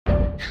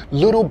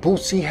Lil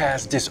Boosie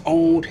has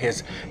disowned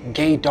his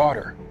gay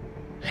daughter,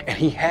 and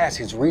he has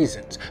his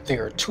reasons.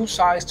 There are two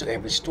sides to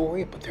every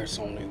story, but there's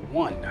only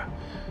one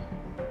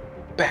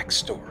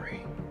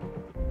backstory.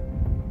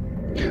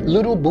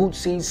 Lil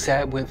Boosie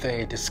sat with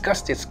a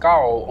disgusted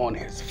scowl on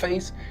his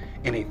face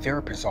in a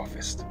therapist's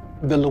office.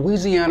 The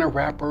Louisiana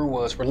rapper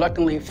was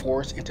reluctantly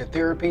forced into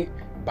therapy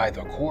by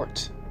the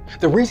courts.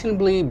 The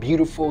reasonably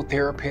beautiful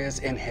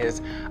therapist in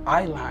his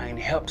eyeline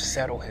helped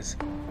settle his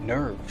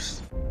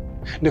nerves.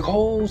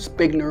 Nicole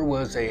Spigner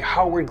was a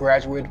Howard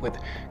graduate with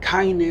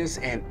kindness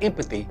and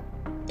empathy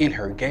in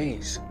her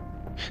gaze.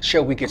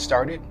 Shall we get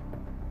started?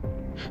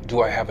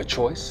 Do I have a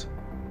choice?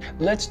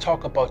 Let's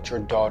talk about your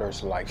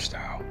daughter's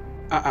lifestyle.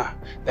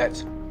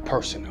 That's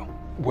personal.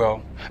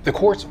 Well, the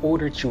court's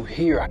ordered you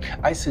here.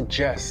 I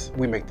suggest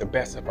we make the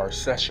best of our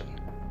session.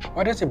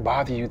 Why does it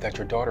bother you that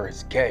your daughter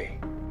is gay?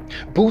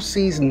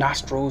 Boosie's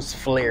nostrils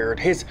flared,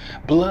 his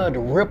blood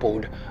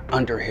rippled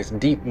under his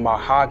deep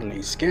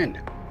mahogany skin.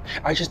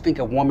 I just think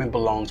a woman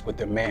belongs with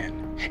a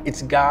man.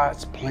 It's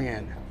God's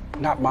plan,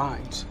 not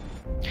mine.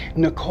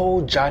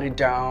 Nicole jotted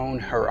down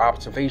her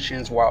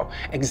observations while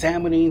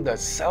examining the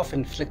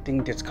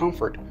self-inflicting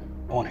discomfort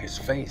on his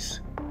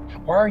face.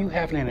 Why are you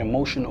having an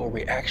emotional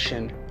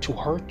reaction to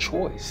her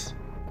choice?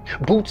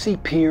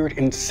 Boosie peered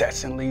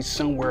incessantly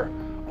somewhere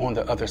on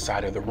the other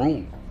side of the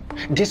room.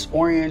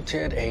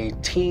 Disoriented, a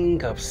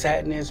tinge of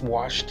sadness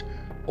washed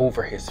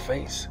over his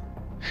face.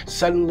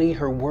 Suddenly,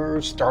 her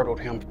words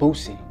startled him.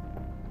 Boosie,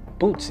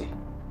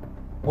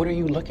 what are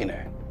you looking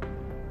at?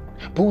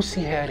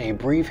 Boosie had a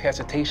brief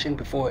hesitation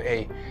before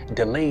a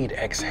delayed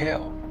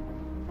exhale.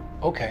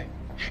 Okay,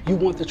 you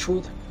want the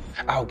truth?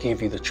 I'll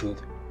give you the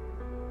truth.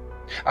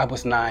 I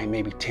was 9,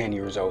 maybe 10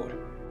 years old.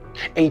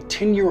 A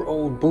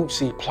 10-year-old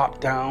Boosie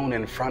plopped down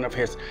in front of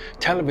his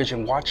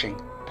television watching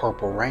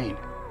Purple Rain.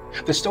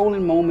 The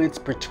stolen moments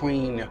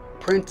between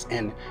Prince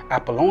and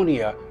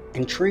Apollonia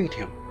intrigued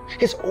him.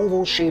 His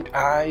oval-shaped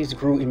eyes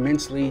grew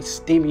immensely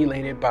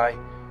stimulated by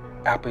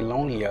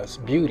Apollonia's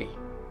beauty.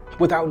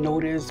 Without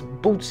notice,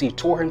 Boosie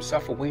tore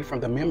himself away from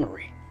the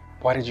memory.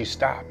 Why did you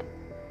stop?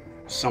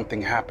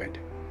 Something happened.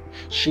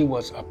 She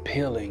was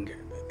appealing,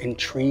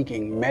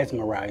 intriguing,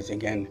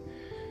 mesmerizing, and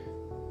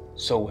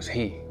so was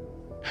he.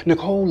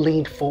 Nicole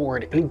leaned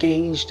forward,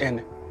 engaged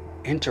and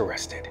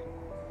interested.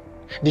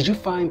 Did you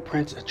find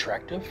Prince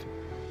attractive?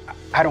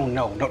 I don't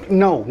know.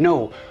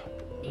 No.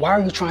 Why are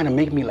you trying to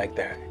make me like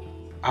that?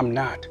 I'm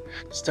not.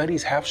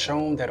 Studies have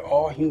shown that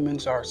all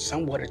humans are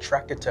somewhat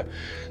attracted to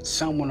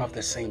someone of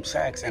the same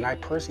sex, and I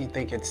personally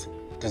think it's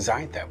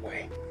designed that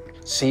way.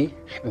 See,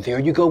 there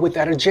you go with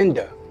that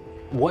agenda.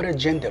 What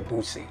agenda,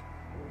 Boosie?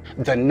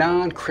 The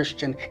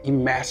non-Christian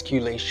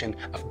emasculation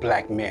of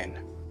black men.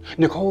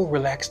 Nicole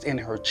relaxed in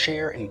her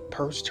chair and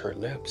pursed her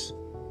lips.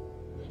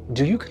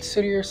 Do you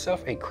consider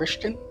yourself a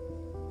Christian?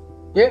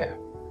 Yeah,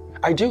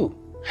 I do.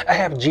 I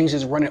have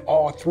Jesus running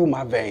all through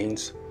my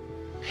veins.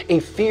 A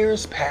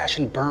fierce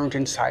passion burned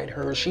inside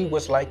her. She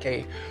was like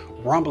a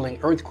rumbling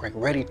earthquake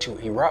ready to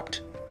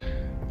erupt.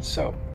 So,